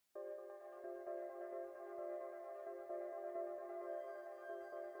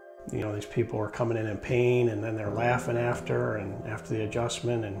You know, these people are coming in pain and then they're laughing after the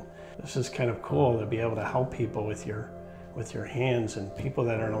adjustment, and this is kind of cool to be able to help people with your hands, and people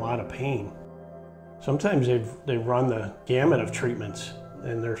that are in a lot of pain. Sometimes they've run the gamut of treatments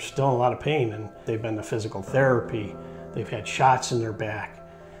and they're still in a lot of pain, and they've been to physical therapy, they've had shots in their back,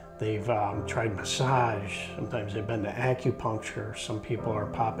 they've tried massage, sometimes they've been to acupuncture, some people are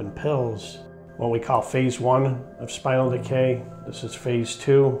popping pills. What we call phase 1 of spinal decay, this is phase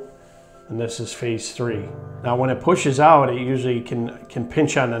 2, and this is phase 3. Now when it pushes out, it usually can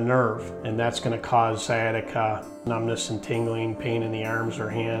pinch on the nerve, and that's going to cause sciatica, numbness and tingling, pain in the arms or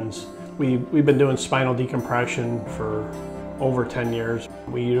hands. We've been doing spinal decompression for over 10 years.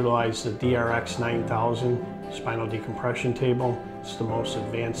 We utilize the DRX 9000 spinal decompression table. It's the most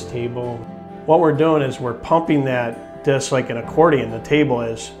advanced table. What we're doing is we're pumping that disc like an accordion, the table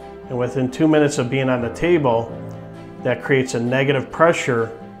is, and within 2 minutes of being on the table, that creates a negative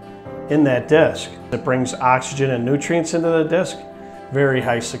pressure in that disc. It brings oxygen and nutrients into the disc. Very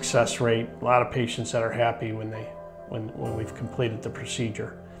high success rate. A lot of patients that are happy when we've completed the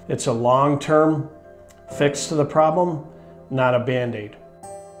procedure. It's a long-term fix to the problem, not a Band-Aid.